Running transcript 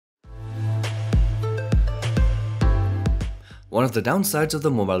One of the downsides of the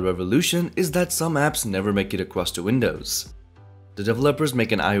mobile revolution is that some apps never make it across to Windows. The developers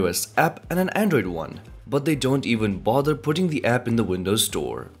make an iOS app and an Android one, but they don't even bother putting the app in the Windows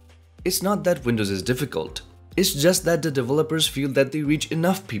Store. It's not that Windows is difficult, it's just that the developers feel that they reach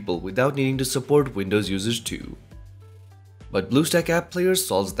enough people without needing to support Windows users too. But BlueStack App Player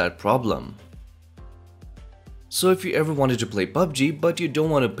solves that problem. So if you ever wanted to play PUBG but you don't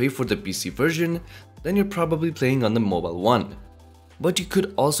want to pay for the PC version, then you're probably playing on the mobile one. But you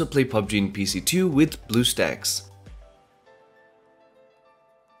could also play PUBG in PC too with BlueStacks.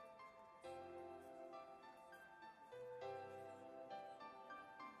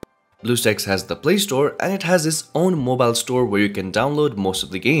 BlueStacks has the Play Store and it has its own mobile store where you can download most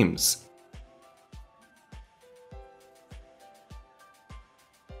of the games.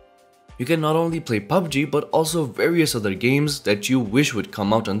 You can not only play PUBG but also various other games that you wish would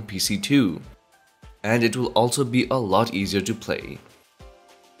come out on PC too. And it will also be a lot easier to play.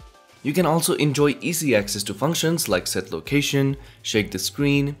 You can also enjoy easy access to functions like set location, shake the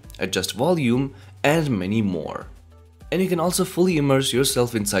screen, adjust volume, and many more. And you can also fully immerse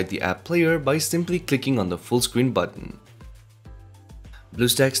yourself inside the app player by simply clicking on the full screen button.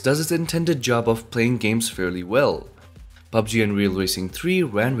 BlueStacks does its intended job of playing games fairly well. PUBG Unreal Racing 3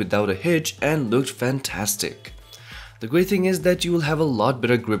 ran without a hitch and looked fantastic. The great thing is that you will have a lot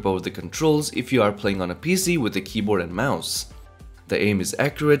better grip over the controls if you are playing on a PC with a keyboard and mouse. The aim is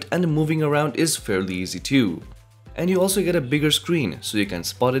accurate and moving around is fairly easy too. And you also get a bigger screen so you can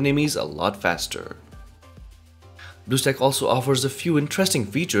spot enemies a lot faster. BlueStack also offers a few interesting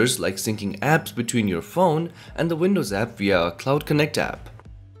features like syncing apps between your phone and the Windows app via a Cloud Connect app.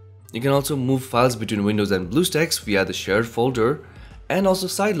 You can also move files between Windows and BlueStacks via the shared folder, and also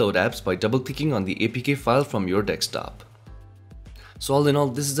sideload apps by double-clicking on the APK file from your desktop. So all in all,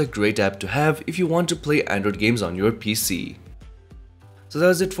 this is a great app to have if you want to play Android games on your PC. So that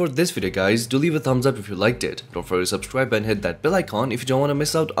was it for this video guys. Do leave a thumbs up if you liked it. Don't forget to subscribe and hit that bell icon if you don't want to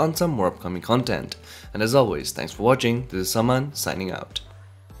miss out on some more upcoming content. And as always, thanks for watching. This is Saman signing out.